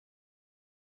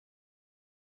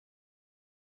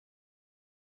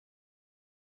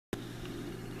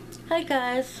Hi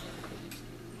guys.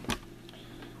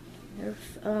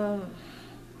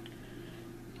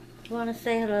 Want to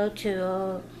say hello to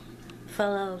all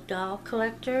fellow doll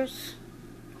collectors,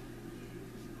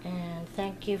 and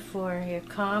thank you for your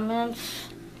comments.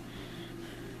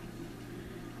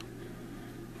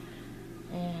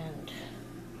 And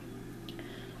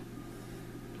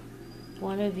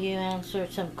one of you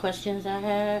answered some questions I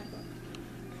had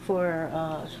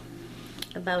for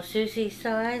about Susie's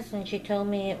size, and she told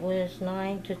me it was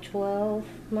 9 to 12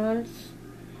 months.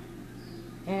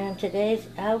 And today's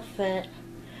outfit,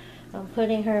 I'm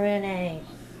putting her in a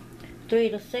 3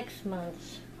 to 6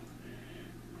 months,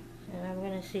 and I'm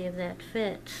going to see if that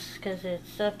fits, because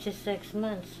it's up to 6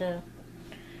 months. So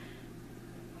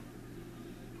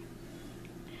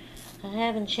I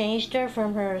haven't changed her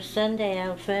from her Sunday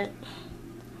outfit.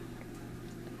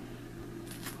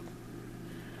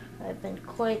 I've been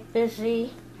quite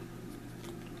busy.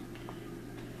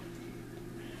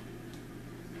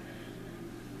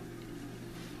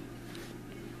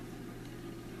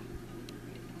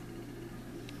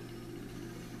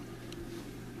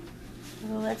 So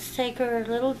let's take her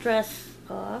little dress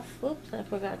off. Oops, I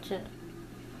forgot to.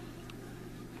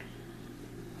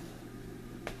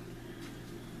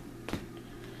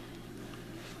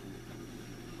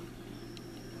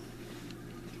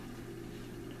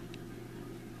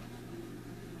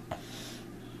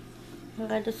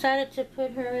 Well, I decided to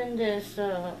put her in this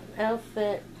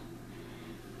outfit.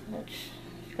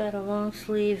 It's got a long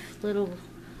sleeve little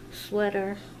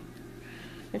sweater.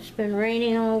 It's been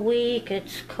raining all week.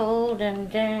 It's cold and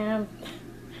damp.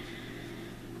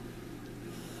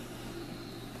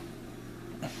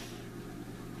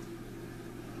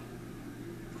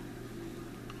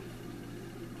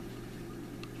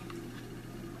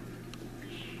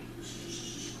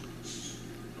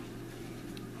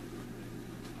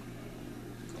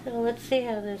 So let's see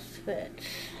how this fits.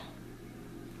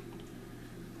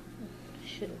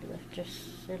 Should have left her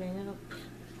sitting up.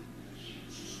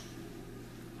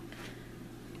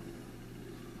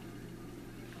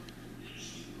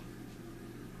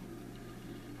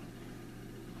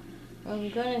 I'm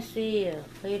gonna see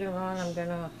later on. I'm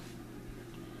gonna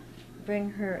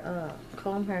bring her,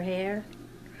 comb her hair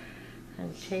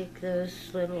and take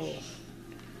those little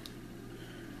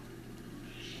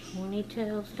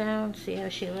ponytails down, see how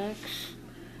she looks.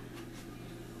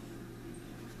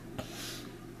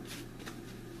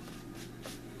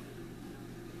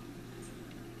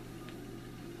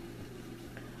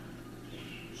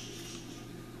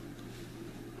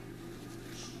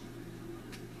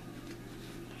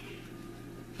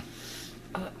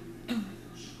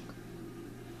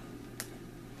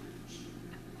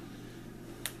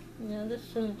 Now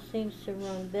this one seems to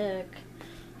run big,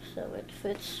 so it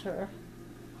fits her.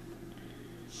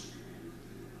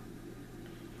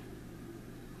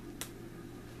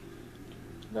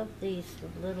 Love these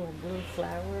little blue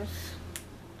flowers.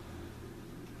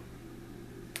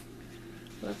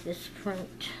 Love this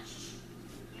print.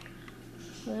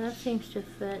 Well, that seems to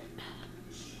fit.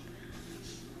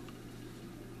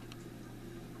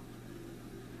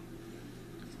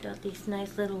 It's got these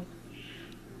nice little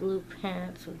blue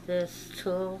pants with this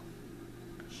tulle.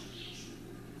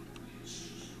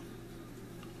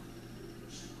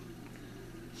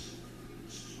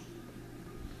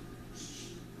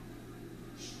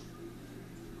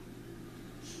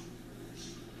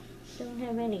 Don't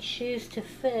have any shoes to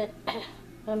fit,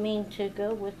 to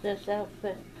go with this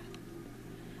outfit.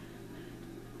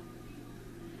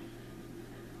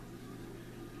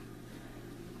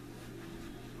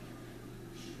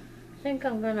 I think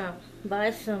I'm gonna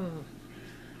buy some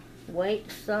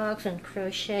white socks and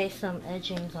crochet some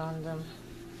edgings on them.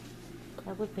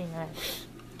 That would be nice.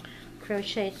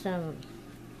 Crochet some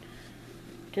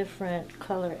different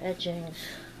color edgings.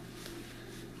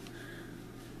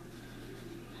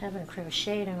 Haven't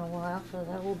crocheted in a while, so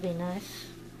that will be nice.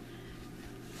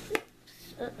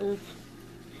 Oops, uh-oh.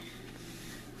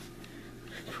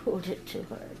 Pulled it too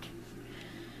hard.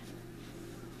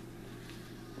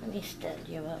 Let me stand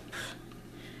you up.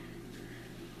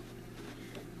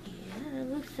 Yeah,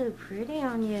 it looks so pretty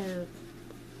on you.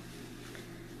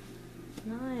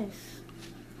 Nice.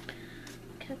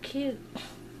 Look how cute.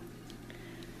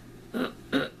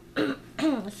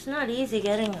 It's not easy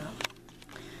getting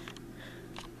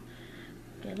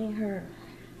her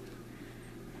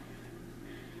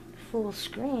full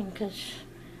screen, because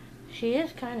she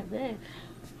is kind of big.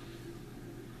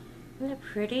 Isn't it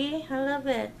pretty? I love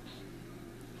it.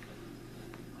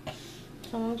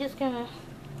 So I'm just gonna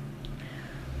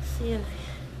see if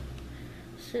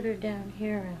sit her down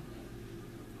here and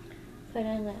put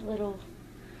in that little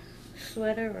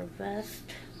sweater or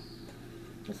vest.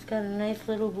 It's got a nice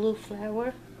little blue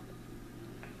flower.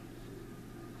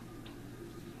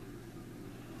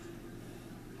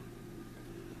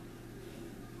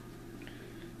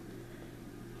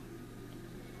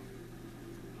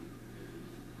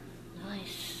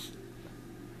 Nice.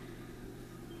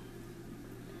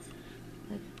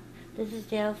 This is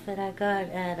the outfit I got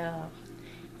at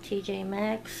TJ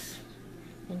Maxx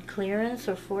in clearance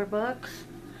for $4.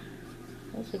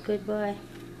 That's a good buy.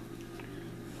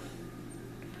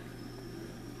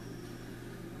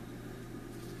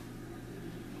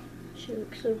 She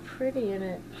looks so pretty in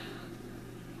it.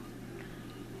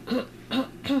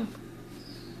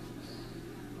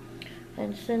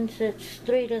 And since it's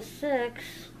 3 to 6,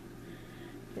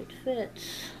 it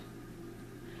fits.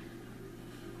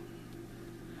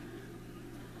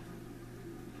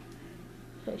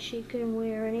 So she can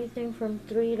wear anything from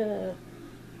 3 to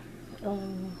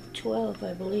 12,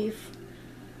 I believe.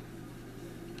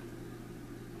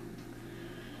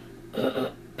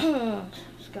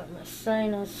 It's got my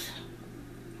sinus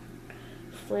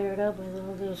flared up with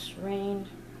all this rain.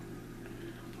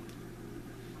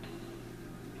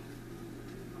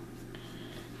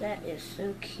 That is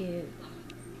so cute.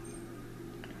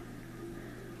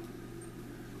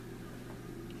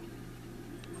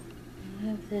 I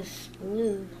have this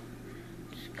blue.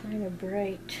 It's kind of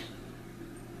bright.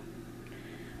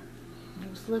 I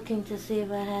was looking to see if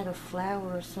I had a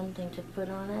flower or something to put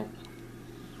on it.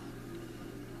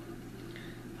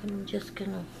 I'm just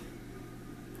gonna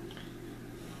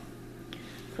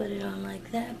put it on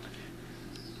like that.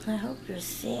 I hope you're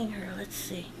seeing her. Let's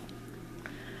see.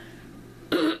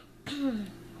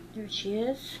 There she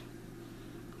is.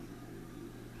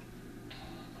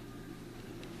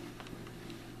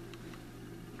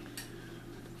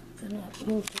 Gonna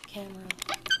move the camera.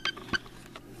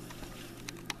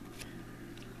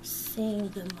 Seeing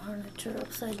the monitor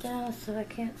upside down so I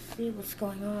can't see what's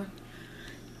going on.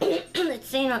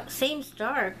 It seems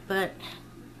dark, but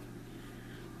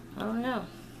I don't know.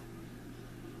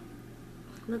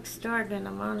 Looks dark in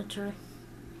the monitor.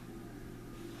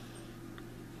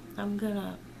 I'm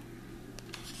gonna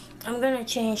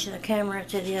change the camera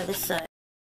to the other side.